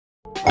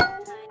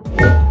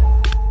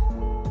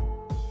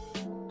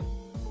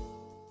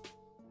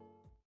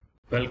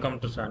Welcome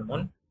to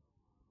sanmoon.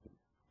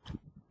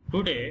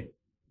 Today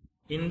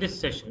in this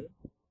session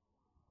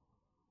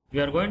we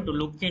are going to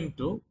look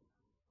into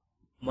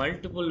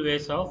multiple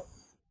ways of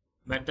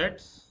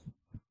methods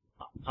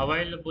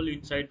available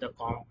inside the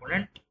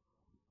component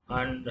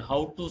and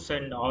how to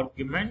send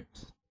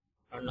arguments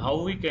and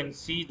how we can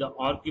see the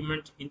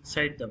arguments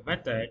inside the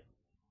method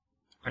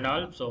and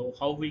also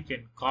how we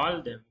can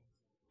call them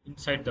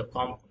inside the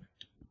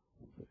component.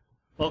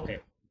 Okay,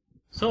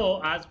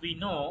 so as we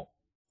know,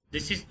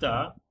 this is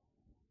the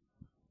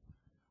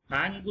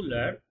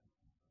Angular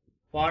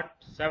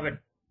Part-7.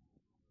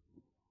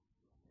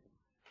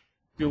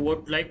 If you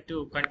would like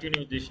to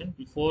continue this,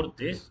 before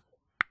this,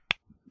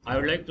 I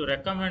would like to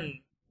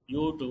recommend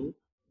you to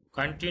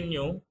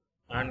continue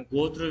and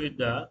go through with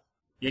the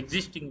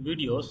existing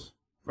videos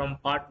from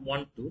Part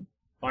 1 to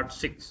Part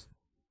 6.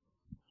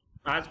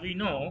 As we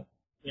know,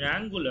 in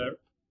Angular,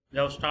 we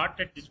have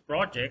started this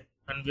project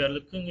and we are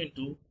looking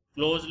into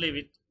closely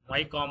with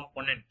my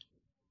component,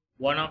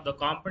 one of the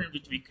component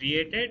which we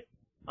created,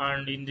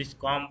 and in this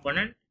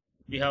component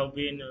we have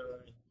been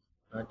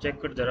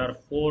checked. There are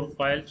 4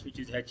 files, which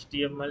is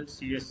HTML,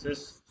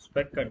 CSS,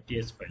 spec and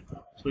TS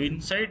file. So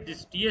inside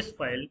this TS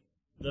file,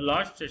 the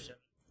last session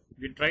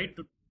we tried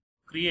to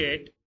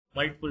create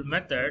multiple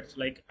methods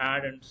like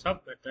add and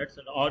sub methods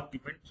and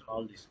arguments and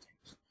all these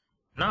things.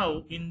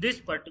 Now in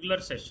this particular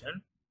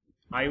session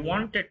I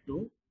wanted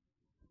to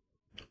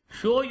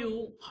show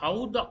you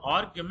how the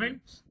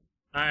arguments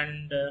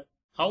and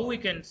how we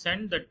can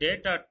send the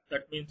data,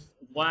 that means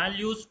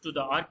values, to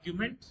the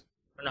arguments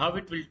and how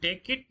it will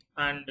take it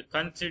and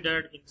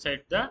considered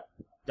inside the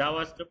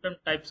JavaScript and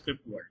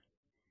TypeScript world.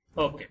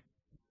 Okay,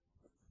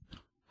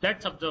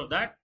 let's observe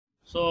that.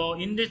 So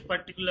in this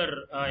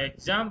particular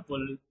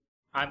example,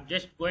 I'm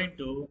just going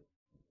to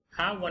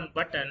have one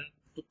button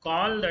to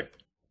call that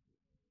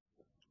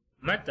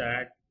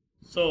method.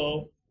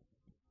 So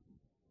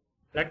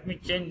let me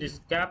change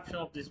this caption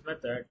of this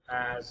method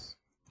as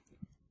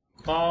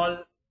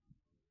call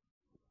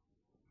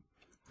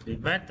the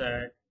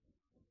method,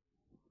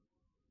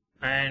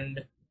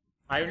 and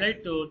I would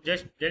like to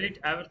just delete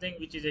everything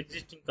which is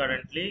existing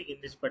currently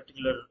in this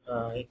particular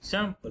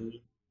example,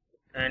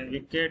 and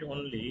we get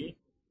only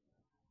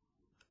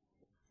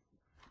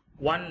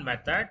one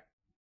method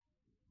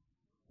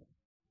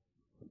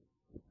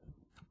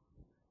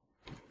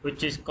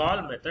which is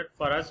call method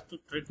for us to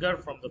trigger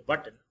from the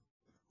button,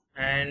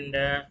 and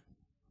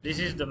this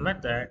is the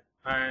method,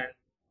 and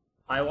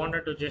I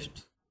wanted to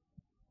just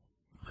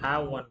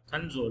have one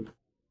console.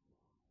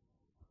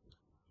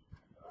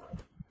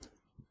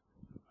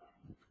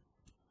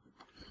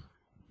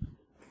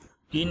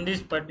 In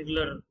this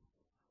particular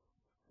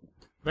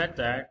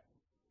method,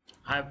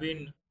 I have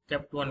been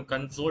kept one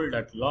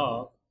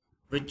console.log,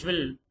 which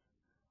will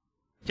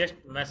just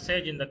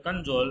message in the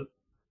console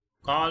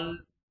call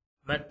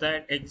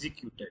method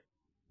executed,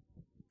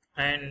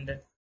 and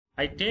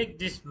I take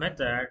this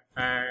method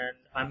and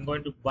I'm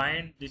going to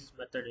bind this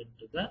method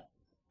into the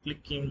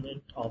click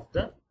event of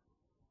the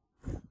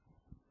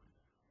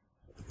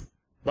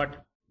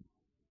button.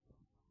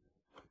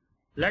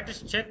 Let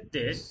us check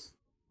this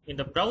in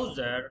the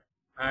browser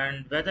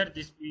and whether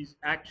this is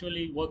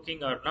actually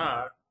working or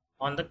not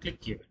on the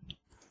click event.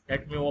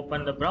 Let me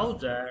open the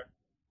browser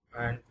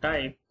and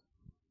type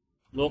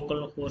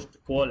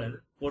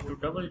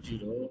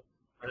localhost:4200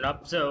 and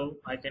observe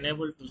I can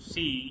able to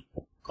see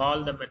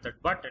call the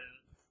method button.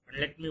 And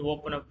let me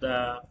open up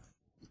the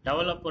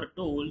developer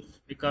tools,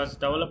 because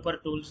developer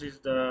tools is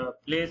the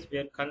place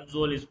where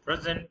console is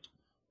present,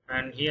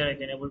 and here I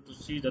can able to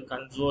see the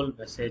console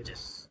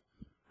messages.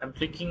 I'm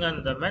clicking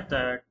on the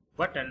method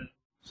button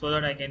so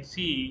that I can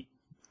see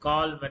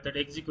call method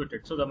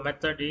executed. So the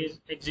method is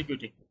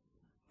executing.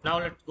 Now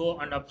let's go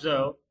and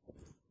observe.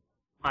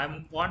 I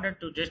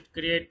wanted to just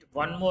create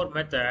one more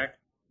method,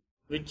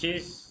 which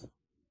is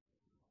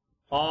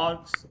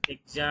args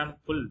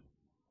example.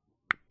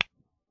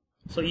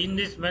 So in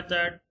this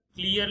method,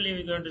 clearly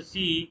we're going to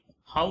see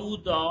how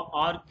the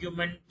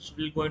arguments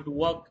will going to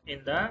work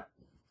in the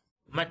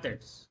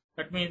methods.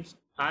 That means,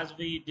 as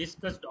we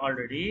discussed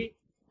already,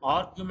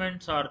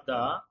 arguments are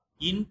the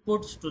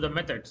inputs to the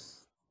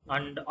methods,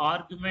 and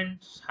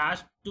arguments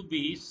has to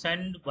be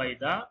sent by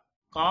the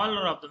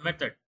caller of the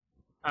method,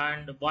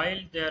 and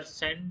while they are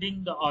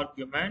sending the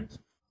argument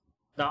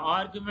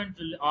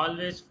will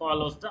always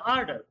follows the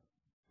order.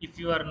 If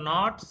you are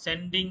not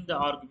sending the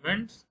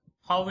arguments,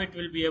 how it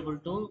will be able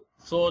to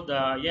show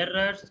the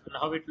errors and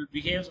how it will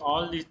behave,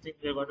 all these things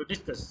we are going to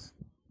discuss.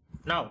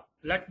 Now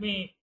let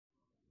me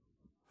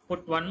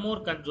put one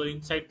more console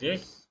inside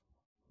this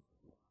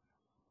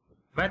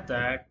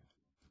method.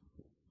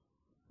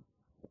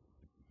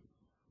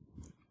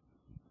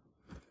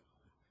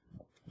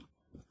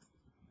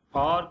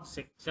 Args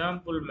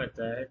example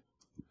method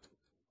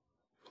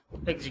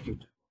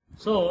execute.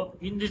 So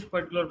in this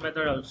particular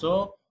method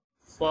also,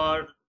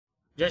 for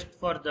just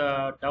for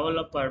the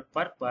developer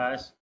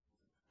purpose,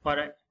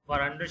 for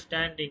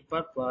understanding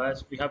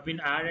purpose, we have been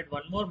added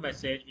one more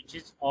message, which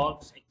is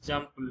args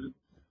example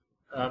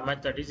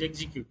method is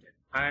executed.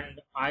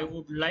 and I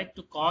would like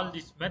to call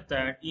this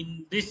method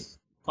in this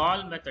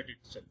call method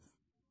itself.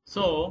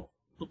 So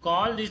to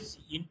call these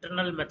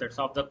internal methods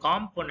of the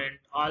component,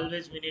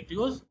 always we need to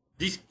use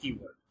this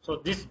keyword. So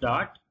this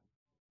dot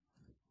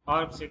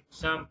args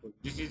example,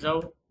 this is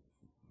how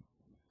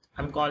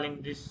I'm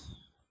calling this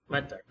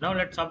method. Now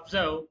let's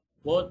observe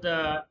both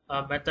the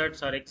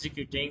methods are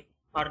executing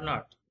or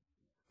not.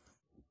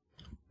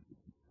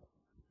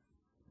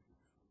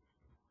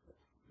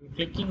 I'm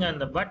clicking on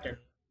the button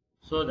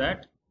so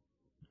that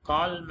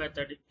call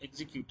method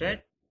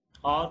executed,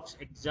 args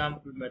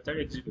example method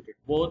executed.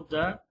 Both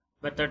the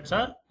methods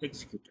are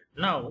executed.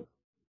 Now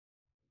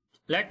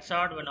let's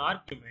add one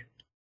argument,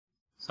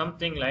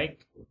 something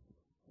like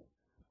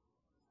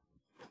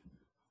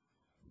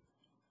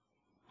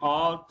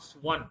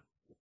args1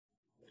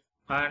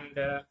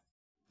 and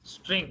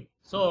string.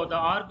 So the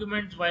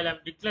arguments, while I'm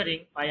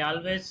declaring, I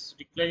always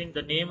declaring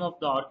the name of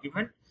the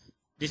argument.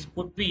 This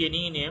could be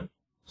any name.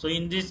 So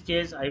in this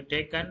case, I've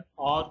taken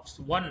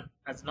args1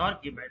 as an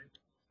argument,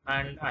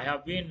 and I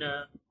have been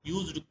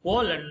used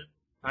colon,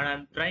 and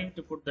I'm trying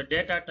to put the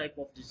data type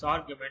of this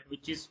argument,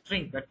 which is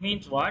string. That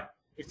means what?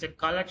 It's a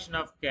collection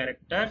of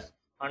characters,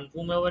 and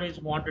whomever is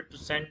wanted to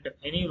send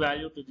any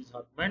value to this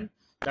argument,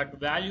 that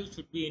value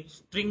should be in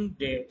string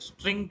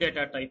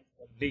data type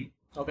only.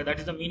 Okay, that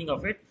is the meaning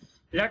of it.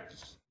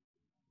 Let's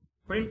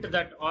print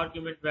that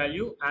argument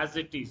value as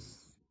it is.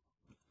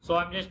 So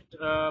I'm just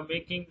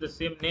making the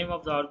same name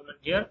of the argument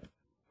here,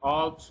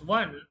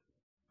 args1,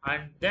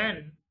 and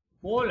then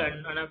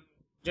colon, and I'm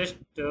just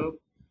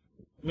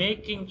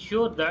making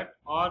sure that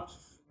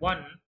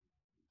args1,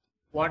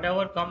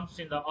 whatever comes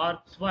in the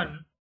args1,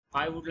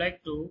 I would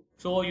like to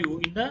show you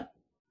in the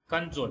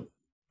console.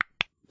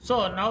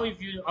 So now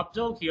if you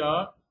observe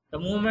here, the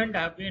moment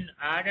I have been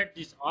added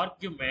this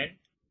argument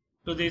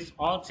to this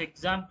args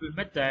example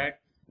method,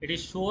 it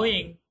is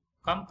showing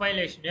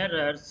compilation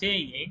error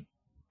saying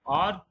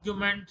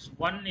arguments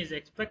 1 is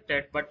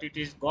expected, but it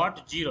is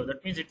got 0.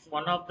 That means it's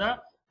one of the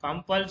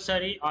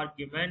compulsory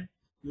argument.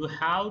 You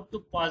have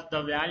to pass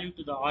the value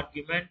to the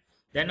argument,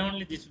 then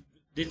only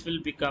this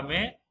will become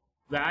a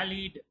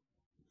valid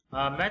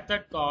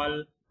method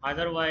call.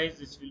 Otherwise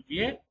this will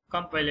be a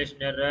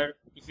compilation error.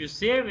 If you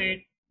save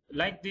it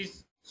like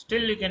this,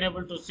 still you can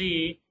able to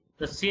see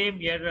the same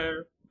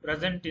error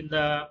present in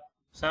the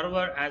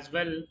server as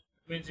well,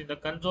 means in the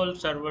console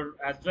server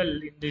as well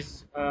in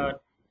this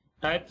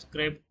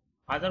Typescript.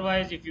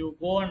 Otherwise, if you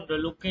go and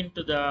look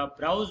into the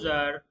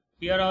browser,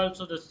 here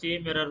also the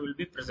same error will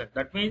be present.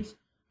 That means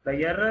the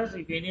errors,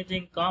 if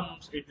anything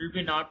comes, it will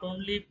be not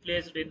only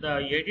placed in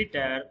the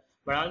editor,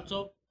 but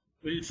also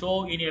will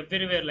show in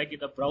everywhere, like in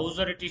the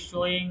browser it is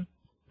showing,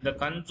 the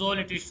console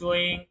it is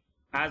showing,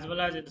 as well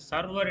as in the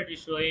server it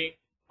is showing,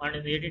 and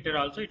in the editor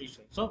also it is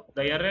showing. So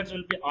the errors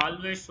will be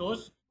always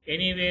shows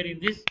anywhere in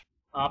this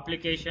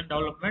application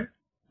development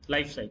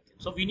life cycle.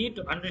 So we need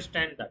to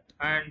understand that.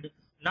 And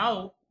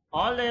now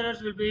all the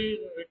errors will be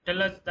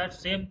tell us that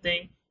same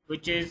thing,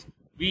 which is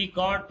we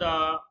got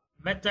the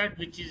method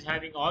which is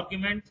having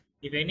arguments.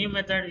 If any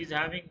method is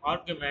having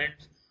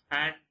arguments,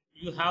 and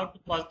you have to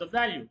pass the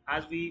value,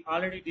 as we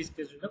already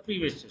discussed in the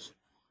previous session.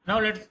 Now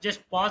let's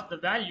just pass the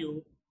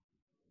value.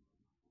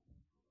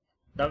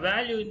 The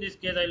value in this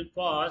case I will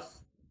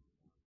pass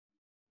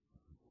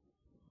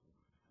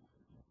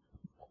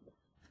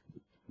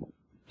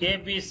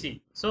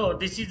ABC. So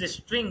this is a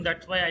string,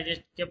 that's why I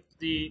just kept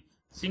the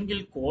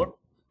single quote,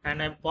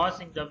 and I'm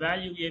passing the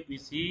value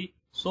ABC,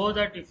 so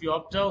that if you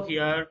observe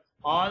here,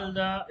 all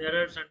the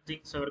errors and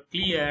things are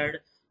cleared,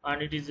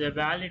 and it is a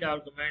valid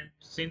argument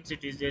since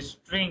it is a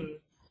string.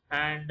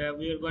 And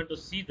we are going to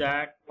see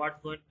that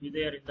what's going to be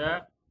there in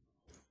the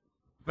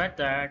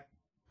method.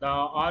 The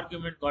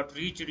argument got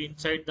reached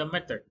inside the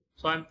method.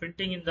 So I'm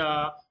printing in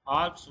the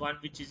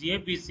args1, which is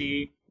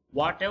ABC,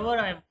 whatever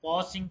I am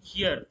passing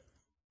here,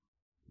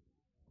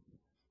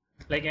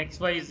 like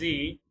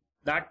XYZ,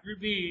 that will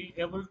be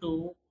able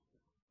to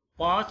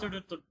pass it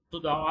to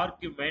the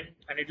argument,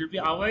 and it will be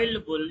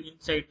available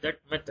inside that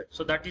method.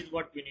 So that is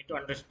what we need to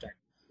understand.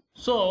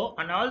 So,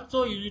 and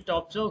also you need to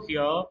observe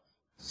here,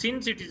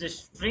 since it is a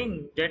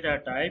string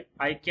data type,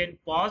 I can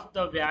pass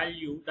the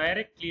value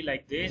directly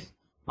like this,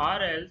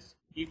 or else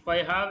if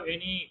I have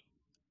any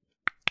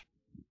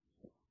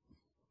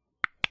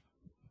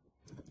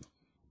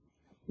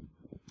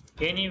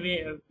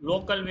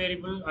local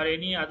variable or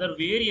any other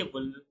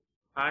variable,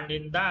 and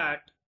in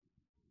that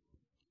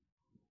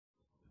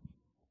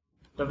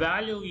the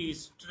value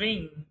is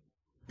string,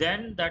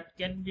 then that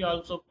can be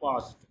also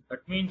passed.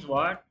 That means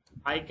what?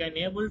 I can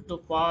able to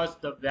pass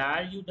the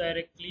value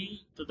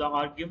directly to the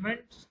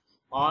arguments,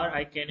 or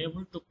I can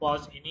able to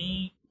pass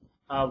any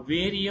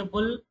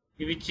variable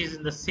which is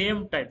in the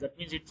same type. That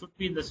means it should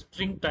be in the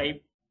string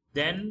type,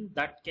 then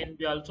that can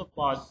be also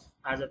passed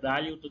as a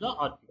value to the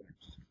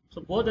arguments.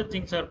 So both the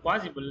things are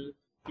possible.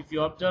 If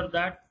you observe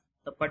that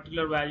the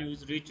particular value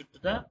is reached to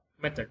the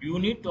method, you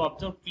need to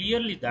observe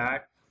clearly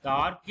that the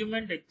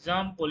argument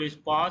example is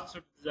passed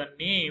to the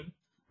name,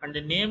 and the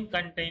name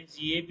contains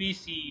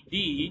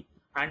ABCD,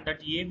 and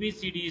that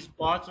ABCD is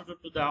passed to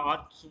the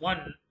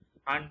args1,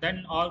 and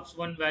then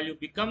args1 value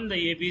become the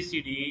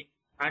ABCD,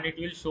 and it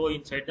will show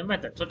inside the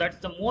method. So that's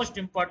the most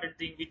important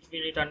thing which we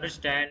need to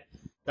understand.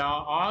 The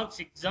args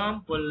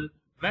example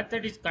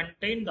method is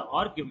contain the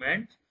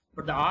argument,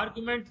 but the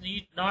argument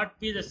need not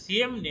be the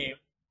same name.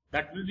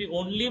 That will be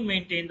only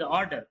maintain the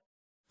order.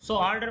 So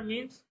order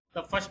means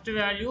the first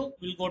value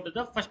will go to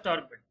the first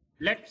argument.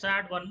 Let's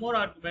add one more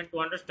argument to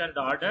understand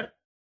the order.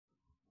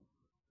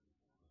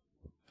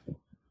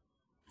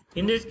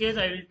 In this case,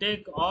 I will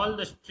take all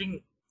the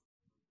string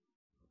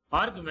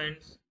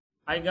arguments.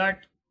 I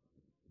got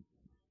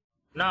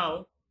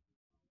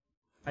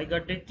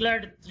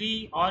declared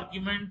 3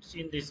 arguments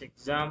in this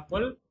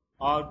example.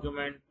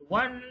 Argument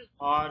 1,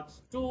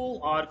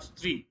 args2,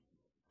 args3.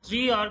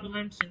 3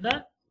 arguments in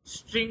the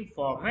string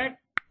format.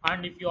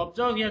 And if you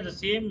observe here, the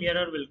same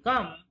error will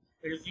come.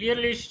 It will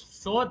clearly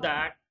show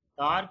that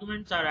the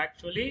arguments are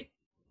actually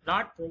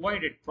not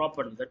provided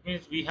properly. That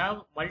means we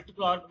have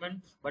multiple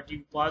arguments, but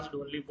you passed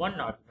only one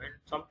argument,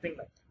 something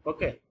like that.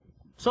 Okay.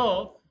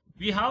 So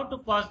we have to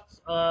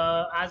pass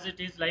as it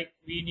is, like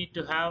we need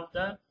to have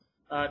the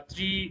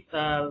 3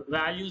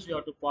 values we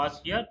have to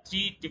pass here,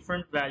 3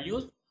 different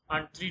values,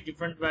 and 3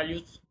 different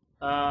values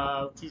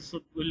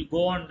will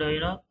go on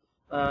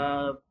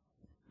the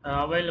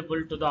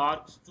available to the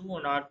args2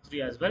 and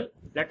arg3 as well.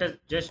 Let us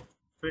just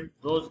print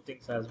those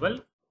things as well.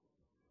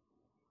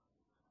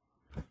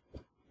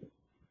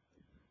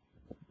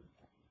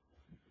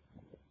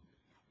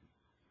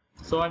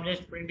 So I'm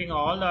just printing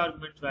all the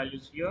arguments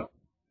values here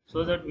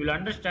so that we'll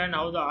understand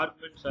how the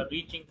arguments are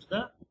reaching to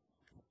the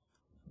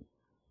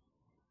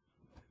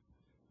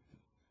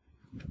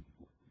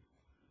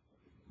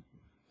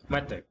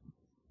method.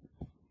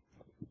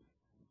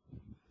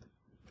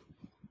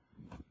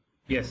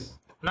 Yes.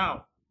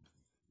 Now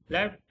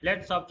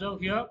let's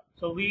observe here.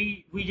 So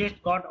we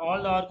just got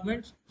all the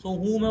arguments. So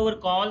whomever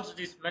calls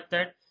this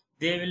method,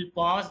 they will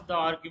pass the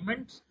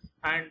arguments,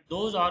 and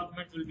those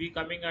arguments will be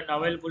coming and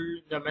available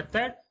in the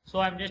method. So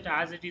I'm just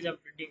as it is, I'm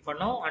printing for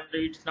now, and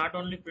it's not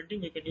only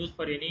printing, we can use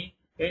for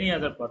any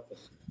other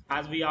purpose,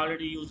 as we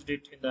already used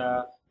it in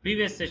the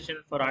previous session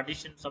for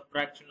addition,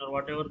 subtraction, or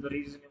whatever the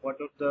reason,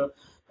 whatever the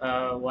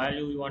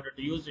value we wanted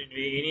to use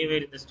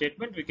anywhere in the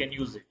statement, we can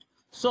use it.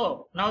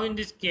 So now in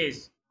this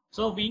case,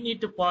 so we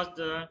need to pass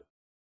the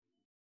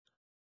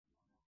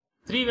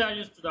 3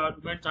 values to the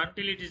arguments.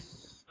 Until it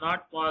is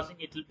not passing,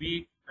 it will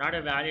be not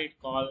a valid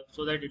call,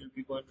 so that it will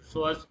be going to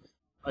show us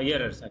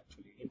errors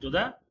actually into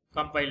the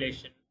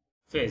compilation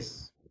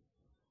phase.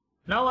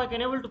 Now I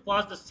can able to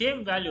pass the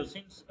same value,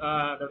 since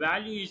the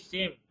value is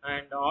same,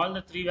 and all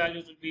the 3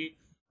 values will be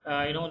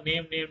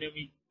name.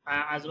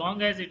 As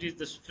long as it is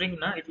the string,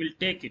 it will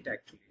take it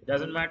actually. It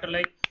doesn't matter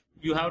like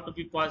you have to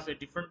be passed the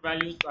different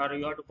values or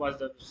you have to pass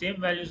the same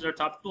values.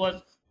 That's up to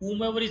us.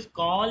 Whomever is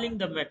calling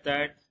the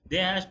method, they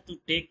has to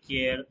take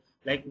care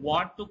like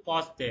what to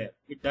pass there.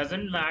 It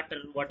doesn't matter,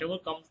 whatever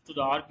comes to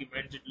the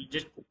argument, it will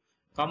just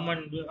come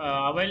and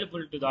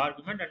available to the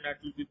argument, and that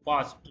will be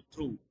passed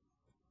through.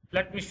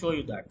 Let me show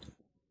you that.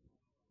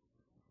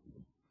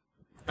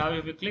 Now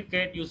if you click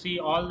it, you see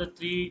all the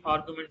 3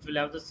 arguments will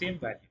have the same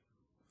value.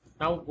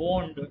 Now go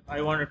on,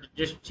 I wanted to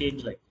just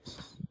change like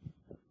this.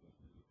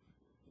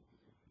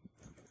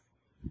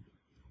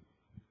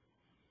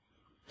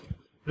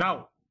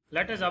 Now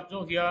let us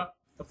observe here.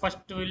 The first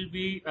will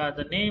be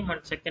the name,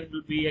 and second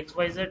will be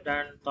XYZ,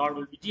 and third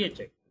will be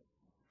GHI.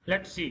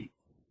 Let's see.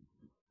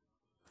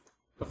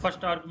 The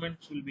first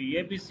arguments will be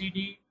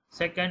ABCD,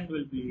 second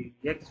will be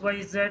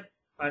XYZ,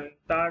 and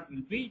third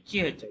will be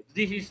GHI.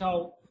 This is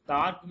how the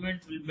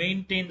arguments will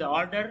maintain the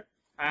order,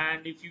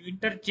 and if you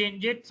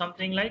interchange it,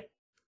 something like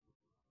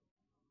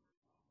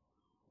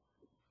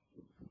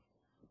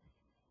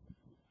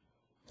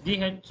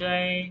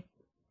GHI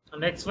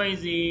and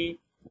XYZ,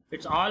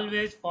 it's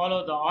always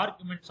follow the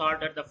arguments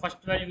order. The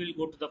first value will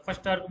go to the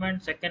first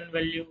argument, second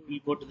value will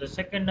go to the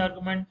second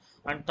argument,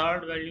 and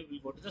third value will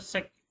go to the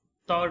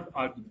third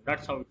argument.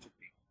 That's how it should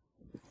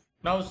be.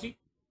 Now see,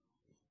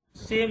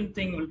 same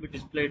thing will be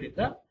displayed in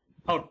the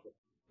output.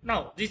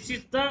 Now this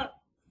is the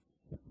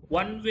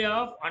one way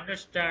of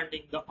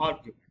understanding the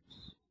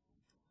arguments.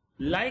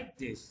 Like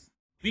this,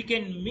 we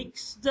can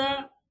mix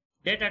the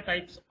data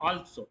types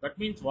also. That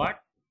means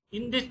what?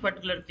 In this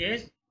particular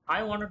case,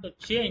 I wanted to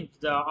change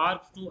the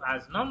args2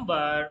 as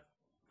number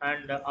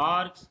and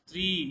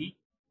args3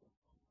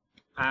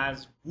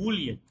 as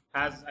boolean.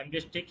 As I'm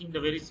just taking the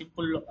very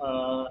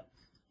simple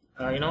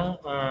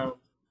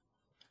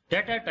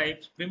data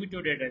types,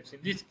 primitive data types in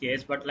this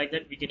case, but like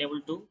that we can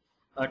able to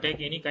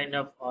take any kind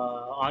of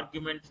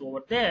arguments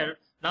over there.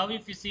 Now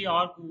if you see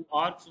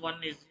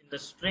args1 is in the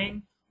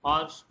string,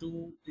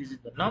 args2 is in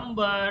the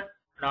number,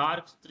 and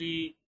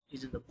args3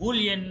 is in the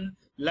boolean.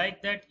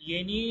 Like that,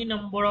 any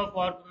number of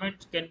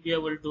arguments can be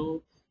able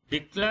to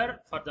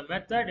declare for the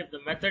method. If the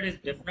method is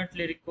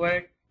definitely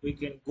required, we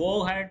can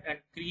go ahead and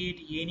create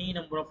any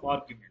number of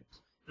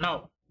arguments.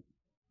 Now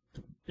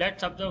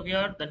let's observe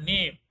here the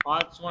name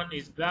args1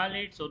 is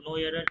valid, so no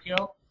error here.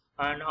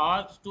 and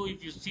args2,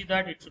 if you see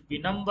that it should be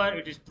number,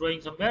 it is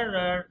throwing some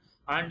error.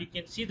 And you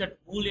can see that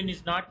boolean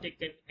is not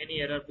taken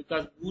any error,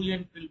 because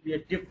boolean will be a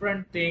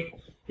different thing.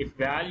 If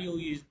value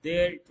is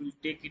there, it will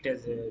take it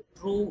as a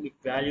true. If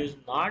value is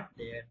not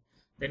there,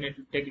 then it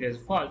will take it as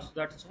false.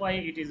 That's why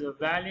it is a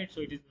valid,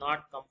 so it is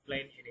not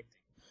complain anything.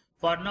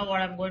 For now,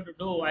 what I'm going to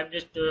do, I'm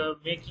just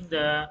making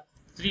the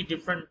three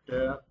different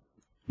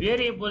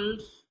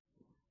variables.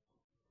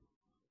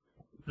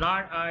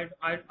 Not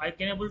I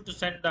can able to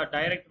send the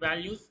direct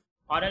values,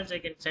 or else I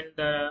can send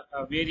the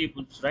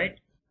variables, right?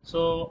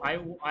 So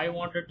I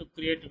wanted to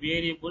create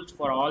variables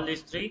for all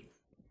these three.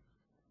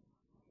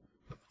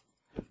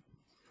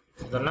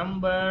 The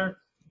number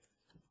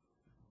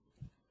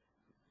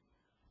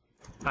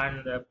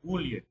and the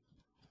boolean.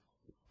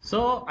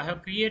 So I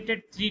have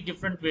created three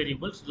different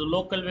variables. The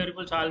local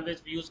variables,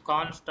 always we use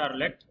const or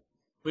let.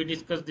 We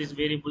discussed these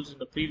variables in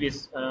the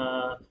previous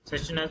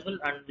session as well,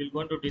 and we're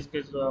going to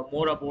discuss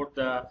more about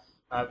the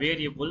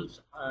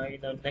variables in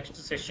the next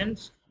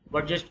sessions.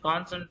 But just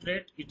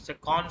concentrate, it's a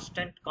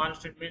constant.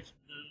 Constant means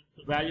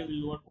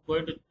value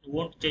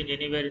won't change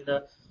anywhere in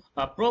the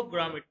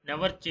program. It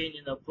never change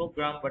in the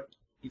program, but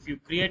if you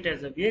create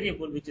as a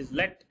variable which is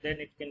let, then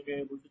it can be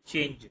able to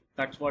change it.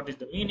 That's what is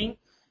the meaning.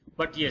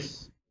 But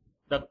yes,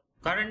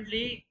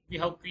 currently we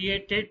have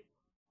created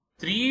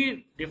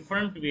three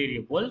different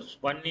variables.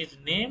 One is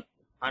name,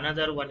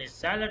 another one is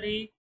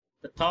salary,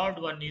 the third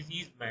one is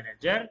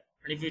manager.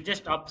 And if you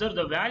just observe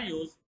the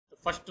values, the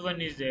first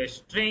one is a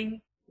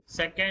string,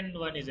 second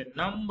one is a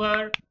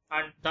number,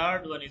 and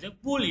third one is a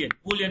boolean.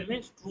 Boolean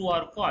means true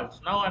or false.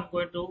 Now I'm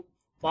going to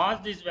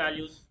pass these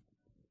values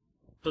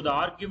to the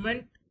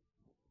argument.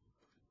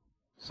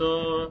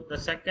 So the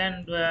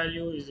second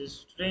value is a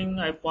string,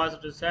 I pass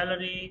it to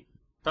salary.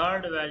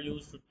 Third value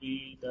should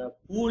be the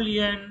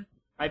boolean,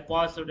 I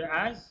pass it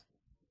as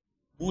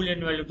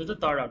boolean value to the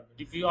third argument.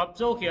 If you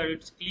observe here,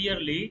 it's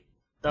clearly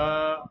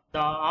the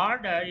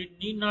order, it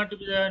need not to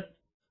be the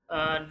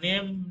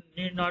name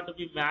need not to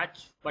be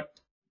matched, but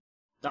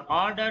the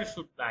order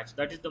should match.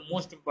 That is the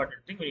most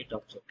important thing we need to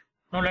observe.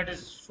 Now let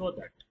us show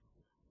that.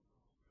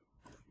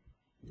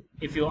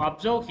 If you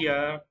observe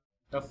here,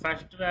 the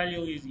first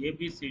value is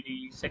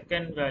ABCD,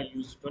 second value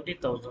is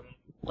 20,000,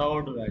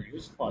 third value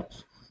is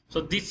false.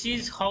 So this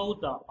is how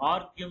the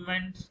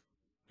arguments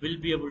will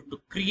be able to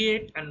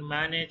create and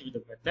manage with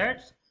the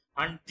methods,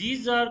 and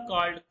these are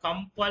called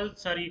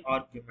compulsory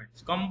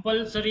arguments.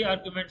 Compulsory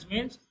arguments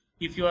means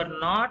if you are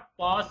not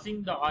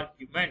passing the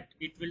argument,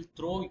 it will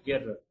throw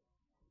error.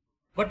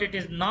 But it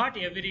is not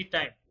every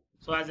time.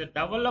 So as a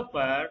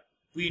developer,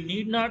 we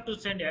need not to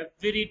send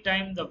every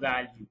time the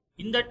value.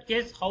 In that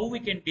case, how we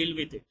can deal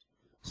with it?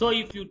 So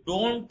if you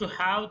don't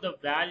have the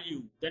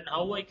value, then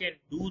how I can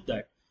do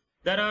that?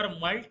 There are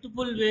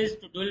multiple ways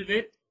to deal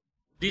with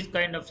this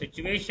kind of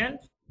situations.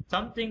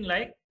 Something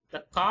like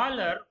the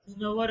caller,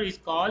 whomever is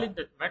calling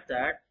that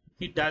method,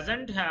 he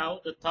doesn't have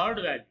the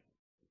third value,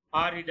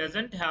 or he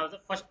doesn't have the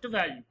first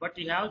value, but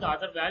he has the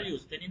other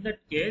values. Then in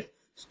that case,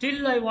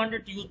 still I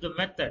wanted to use the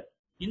method.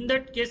 In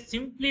that case,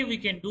 simply we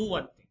can do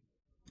one thing.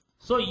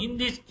 So in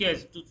this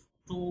case,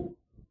 to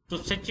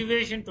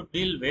situation to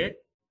deal with,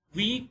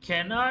 we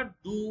cannot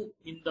do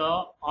in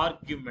the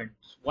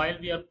arguments. While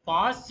we are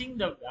passing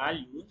the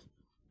values,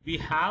 we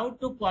have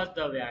to pass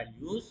the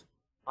values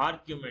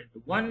argument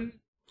 1,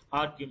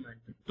 argument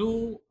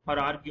 2, or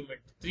argument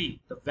 3.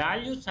 The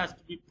values has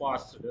to be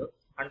passed,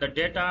 and the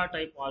data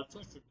type also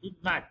should be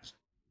matched.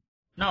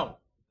 Now,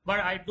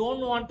 but I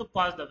don't want to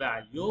pass the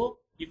value.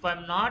 If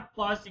I'm not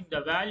passing the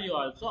value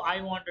also,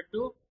 I wanted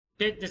to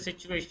take the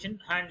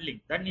situation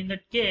handling. Then in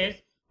that case,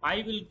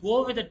 I will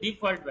go with the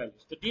default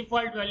values. The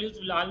default values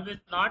will always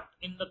not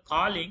in the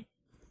calling.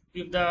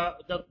 If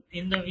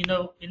in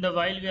the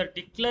while we are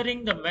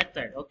declaring the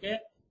method, okay,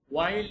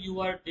 while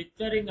you are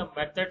declaring the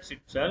methods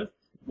itself,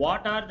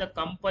 what are the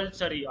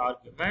compulsory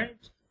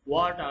arguments,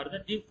 what are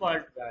the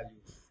default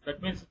values?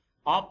 That means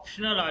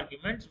optional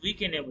arguments we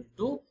can able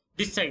to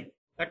decide.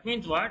 That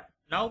means what?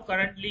 Now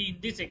currently in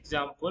this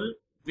example,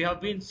 we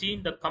have been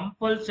seeing the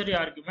compulsory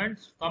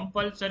arguments.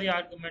 Compulsory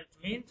arguments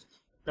means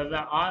the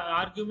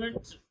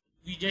arguments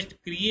we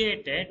just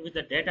created with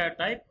the data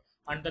type,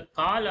 and the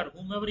caller,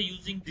 whomever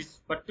using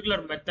this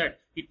particular method,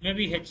 it may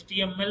be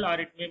HTML or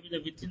it may be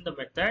within the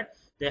method,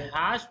 they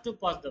has to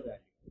pass the value,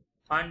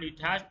 and it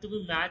has to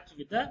be matched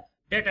with the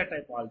data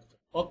type also.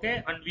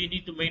 Okay, and we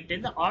need to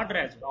maintain the order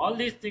as well. All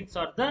these things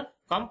are the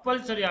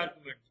compulsory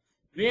arguments.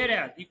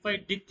 Whereas if I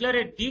declare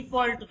a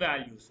default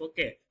values,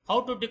 okay,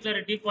 how to declare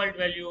a default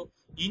value?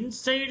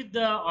 Inside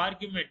the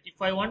argument,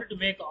 if I wanted to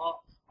make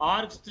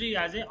args3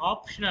 as a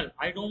optional,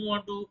 I don't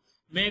want to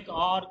make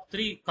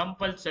arg3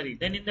 compulsory,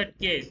 then in that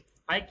case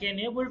I can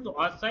able to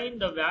assign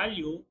the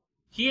value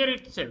here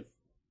itself.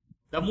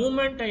 The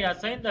moment I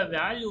assign the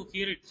value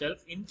here itself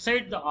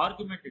inside the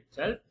argument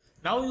itself,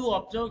 now you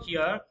observe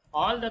here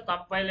all the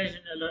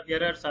compilation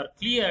errors are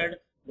cleared.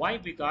 Why?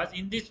 Because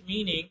in this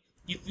meaning,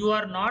 if you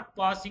are not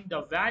passing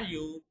the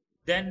value,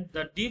 then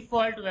the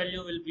default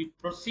value will be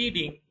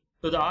proceeding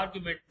to the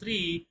argument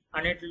 3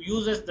 and it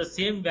uses the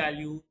same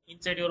value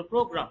inside your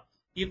program.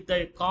 If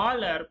the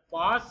caller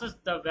passes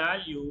the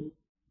value,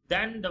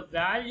 then the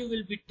value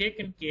will be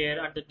taken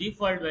care and the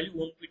default value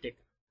won't be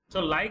taken. So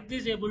like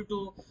this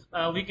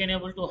we can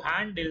able to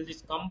handle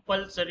this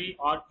compulsory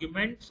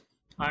arguments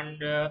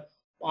and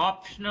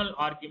optional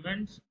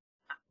arguments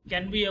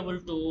can be able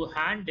to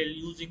handle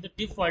using the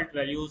default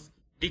values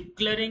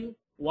declaring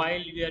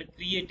while we are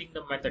creating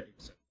the method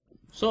itself.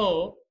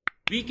 So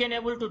we can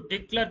able to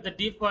declare the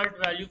default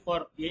value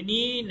for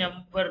any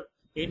number,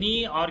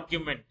 any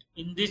argument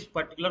in this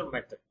particular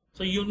method.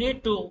 So you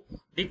need to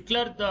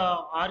declare the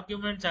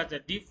arguments as a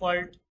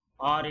default,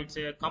 or it's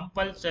a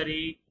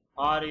compulsory,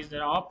 or is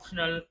it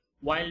optional.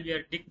 While we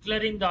are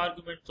declaring the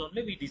arguments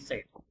only we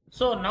decide.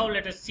 So now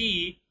let us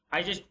see,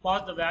 I just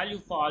pass the value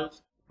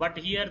false, but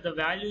here the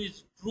value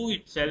is true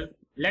itself.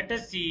 Let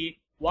us see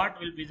what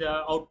will be the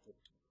output.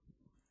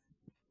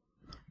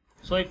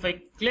 So if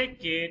I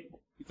click it,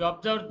 if you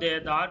observe there,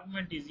 the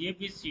argument is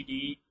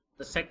ABCD,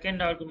 the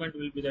second argument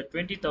will be the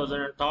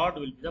 20,000 and third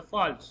will be the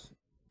false.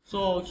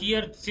 So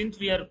here, since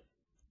we are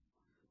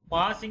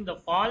passing the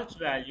false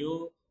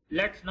value,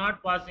 let's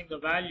not passing the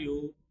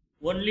value.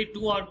 Only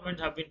 2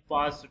 arguments have been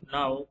passed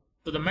now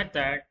to the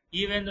method,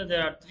 even though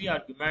there are 3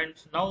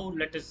 arguments. Now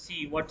let us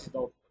see what's the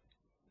output.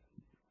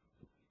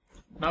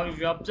 Now if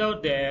you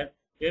observe there,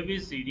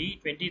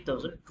 ABCD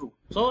 20,000 true.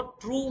 So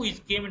true is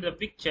came into the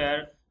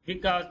picture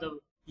because the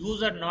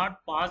user not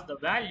passed the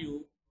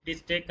value, it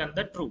is taken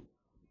the true.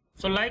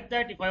 So like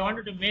that, if I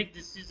wanted to make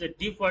this is a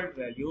default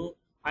value,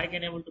 I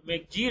can able to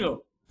make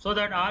 0. So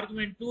that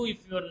argument 2, if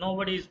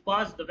nobody is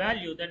passed the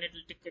value, then it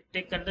will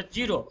taken the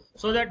 0.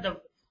 So that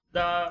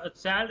the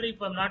salary,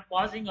 if I'm not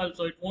passing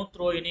also, it won't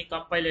throw any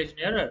compilation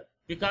error,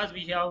 because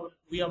we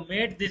have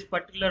made this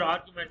particular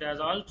argument as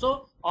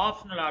also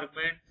optional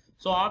argument.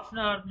 So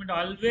optional argument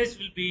always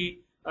will be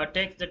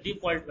takes the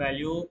default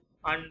value,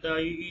 and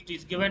it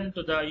is given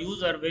to the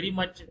user very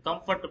much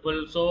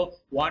comfortable. So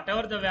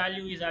whatever the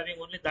value is having,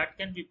 only that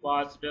can be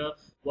passed.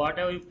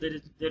 Whatever, if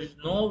there is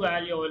no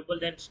value available,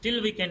 then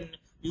still we can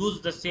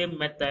use the same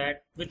method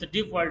with the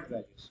default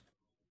values.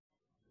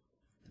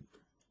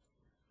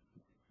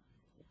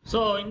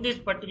 So in this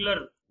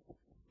particular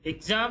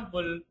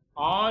example,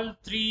 all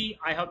 3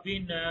 I have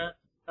been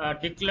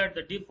declared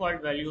the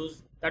default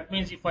values. That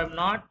means if I'm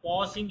not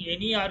passing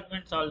any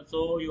arguments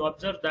also, you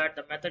observe that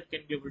the method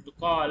can be able to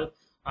call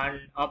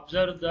and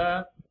observe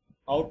the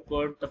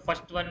output. The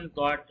first one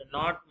got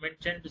not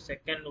mentioned, the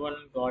second one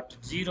got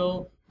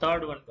 0,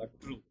 third one got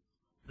true.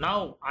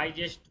 Now I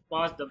just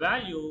pass the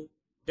value,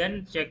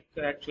 then check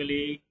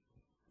actually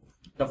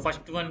the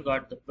first one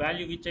got the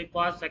value which I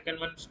passed, second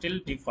one still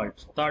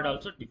defaults, third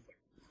also default.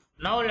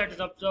 Now let us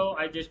observe,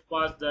 I just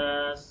pass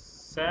the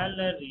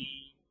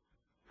salary,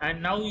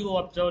 and now you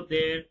observe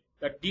there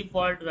the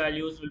default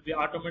values will be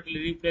automatically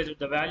replaced with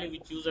the value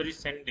which user is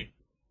sending.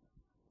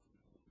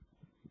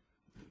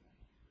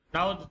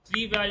 Now the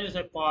 3 values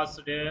I passed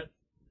there.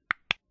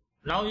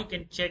 Now you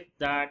can check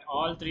that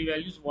all 3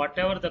 values,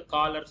 whatever the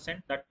caller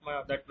sent, that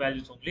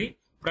value is only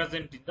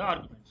present in the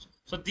arguments.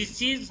 So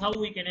this is how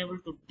we can able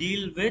to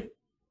deal with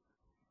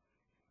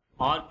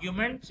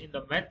arguments in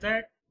the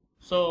method.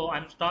 So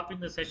I'm stopping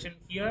the session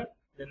here.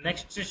 The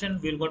next session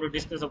we're going to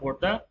discuss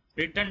about the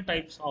return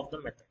types of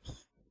the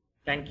methods.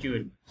 Thank you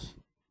very much.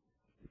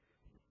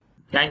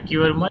 Thank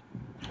you very much.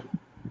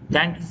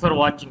 Thank you for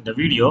watching the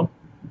video.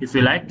 If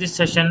you like this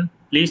session,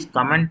 please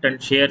comment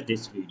and share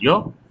this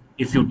video.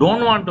 If you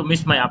don't want to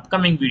miss my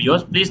upcoming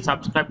videos, please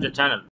subscribe to the channel.